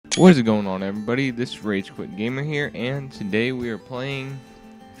What is going on, everybody? This is Rage Quit Gamer here, and today we are playing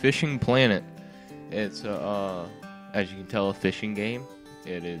Fishing Planet. It's as you can tell, a fishing game.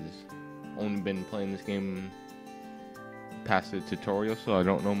 It is only been playing this game past the tutorial, so I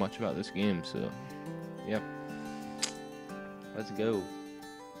don't know much about this game. So, yeah, let's go.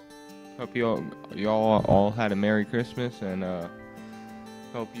 Hope y'all all had a Merry Christmas, and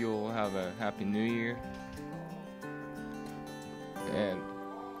hope you'll have a Happy New Year. And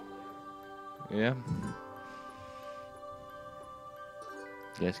yeah.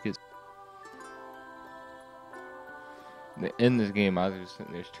 Let's get in this game. I just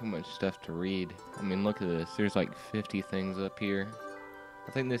think there's too much stuff to read. I mean, look at this. There's like 50 things up here.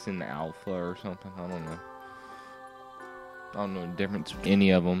 I think this is an alpha or something. I don't know. I don't know the difference in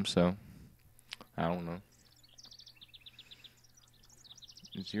any of them, so I don't know.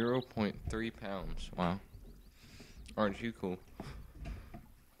 0.3 pounds. Wow. Aren't you cool?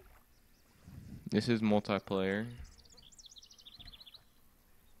 This is multiplayer.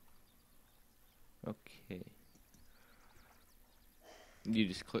 Okay. You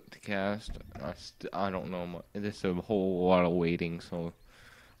just click to cast. I don't know. This is a whole lot of waiting, so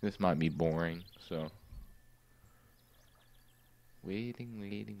this might be boring. So waiting.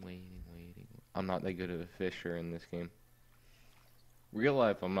 I'm not that good of a fisher in this game. Real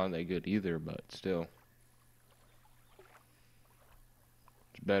life, I'm not that good either, but still,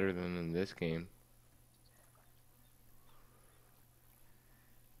 it's better than in this game.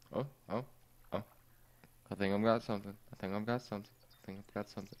 Oh. I think I've got something. Come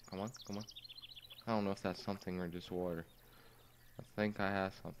on. I don't know if that's something or just water. I think I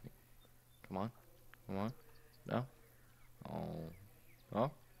have something. Come on. No? Oh.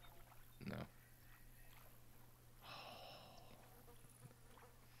 No?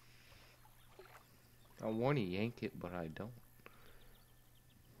 I want to yank it, but I don't.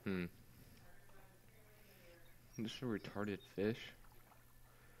 This is a retarded fish.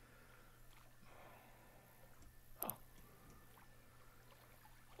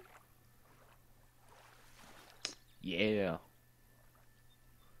 Yeah.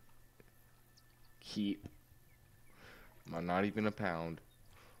 Keep. Not even a pound.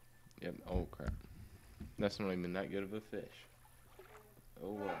 Yep. Oh crap. That's not even that good of a fish.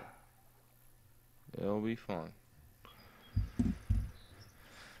 Oh well. It'll be fun.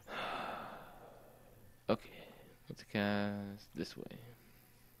 Okay. Let's cast this way.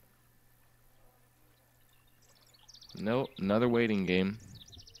 Nope. Another waiting game.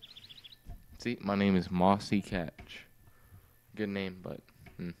 See, my name is Mossy Catch. Good name, but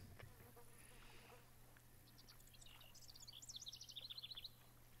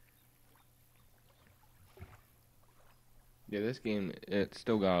yeah, this game, it's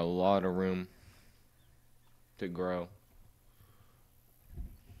still got a lot of room to grow.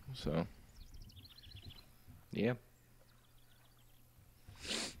 So, yeah.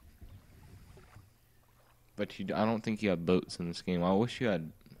 But I don't think you have boats in this game. I wish you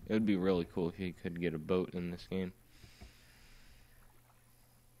had. It would be really cool if you could get a boat in this game.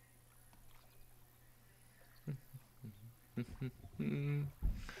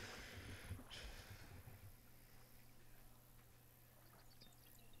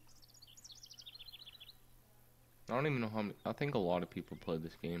 I don't even know how many. I think a lot of people play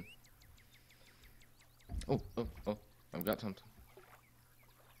this game. Oh. I've got something.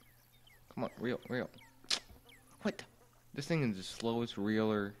 Come on, reel. What? This thing is the slowest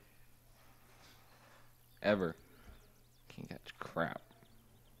reeler ever. Can't catch crap.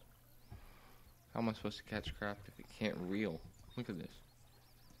 How am I supposed to catch crap if it can't reel? Look at this.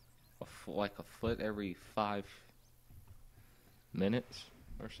 Like a foot every 5 minutes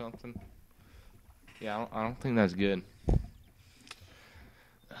or something. Yeah, I don't think that's good.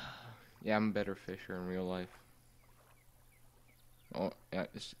 Yeah, I'm a better fisher in real life. Oh, yeah,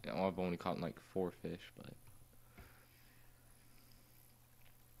 I've only caught like 4 fish, but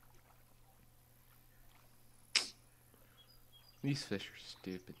these fish are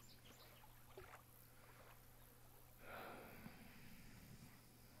stupid.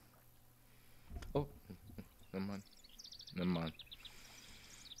 Oh, never mind.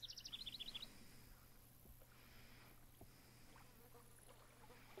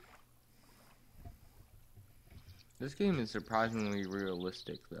 This game is surprisingly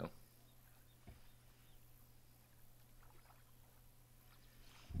realistic, though.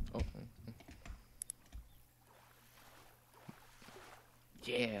 Oh.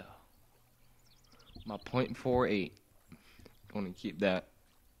 Yeah. My .48. Going to keep that.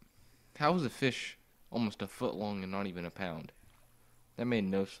 How is a fish almost a foot long and not even a pound? That made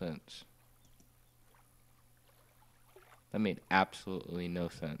no sense. That made absolutely no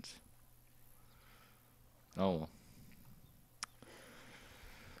sense. Oh well.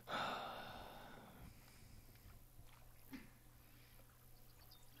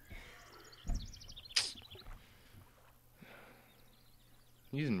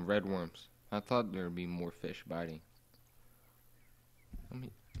 Using red worms. I thought there would be more fish biting. I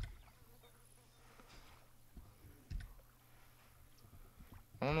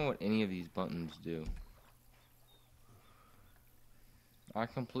don't know what any of these buttons do. I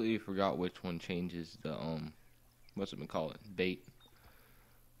completely forgot which one changes the what's it call it? Bait.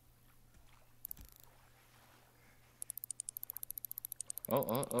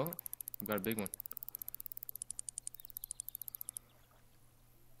 Oh! I've got a big one.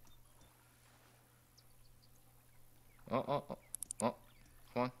 Oh!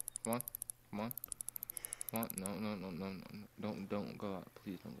 Come on! No! Don't go out.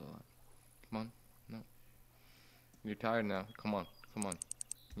 Please don't go out. Come on! No. You're tired now. Come on!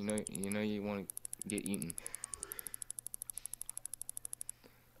 You know you want to get eaten.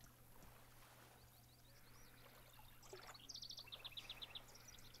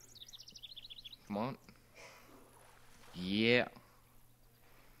 Come on. Yeah.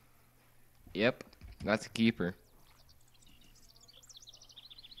 Yep. That's a keeper.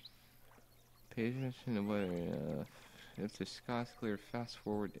 Pay attention to weather. If the sky's clear, fast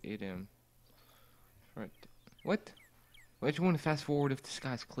forward to 8 a.m. Right. What? Why'd you want to fast forward if the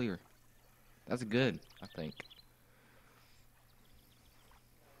sky's clear? That's good, I think.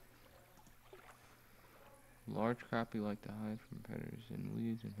 Large crappie like to hide from predators in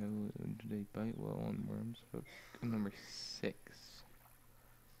weeds and heavily they bite well on worms. Hook number 6.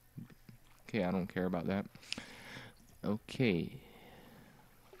 Okay, I don't care about that. Okay.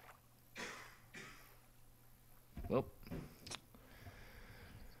 Well.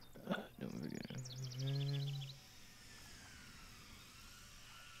 Don't forget.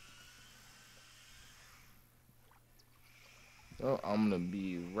 Oh, I'm gonna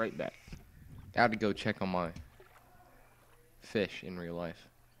be right back. I had to go check on my fish in real life.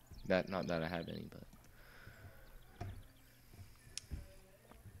 Not that I have any, but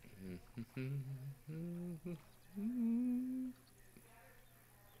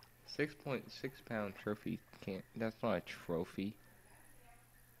 6.6 pound trophy can't. That's not a trophy.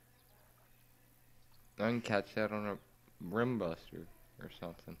 I can catch that on a rim buster or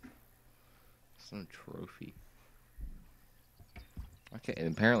something. It's not a trophy. Okay,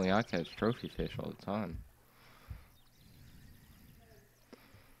 and apparently I catch trophy fish all the time.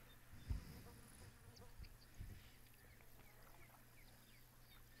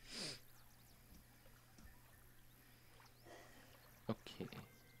 Okay.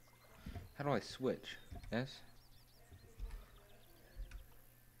 How do I switch? S?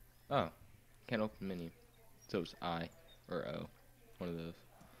 Oh. Can't open menu. So it's I or O. One of those.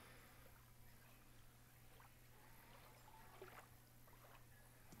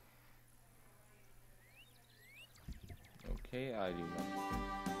 Okay, I do not.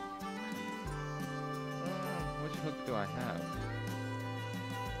 Which hook do I have?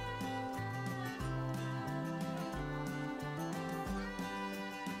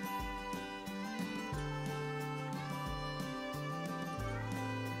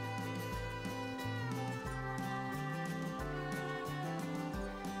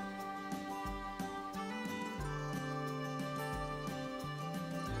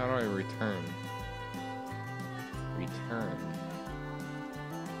 How do I return? Return.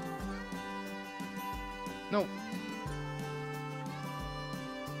 No.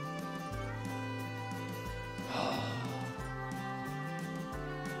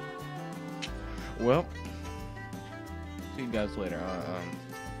 Well, see you guys later. I'm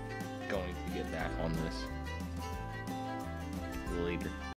going to get back on this later.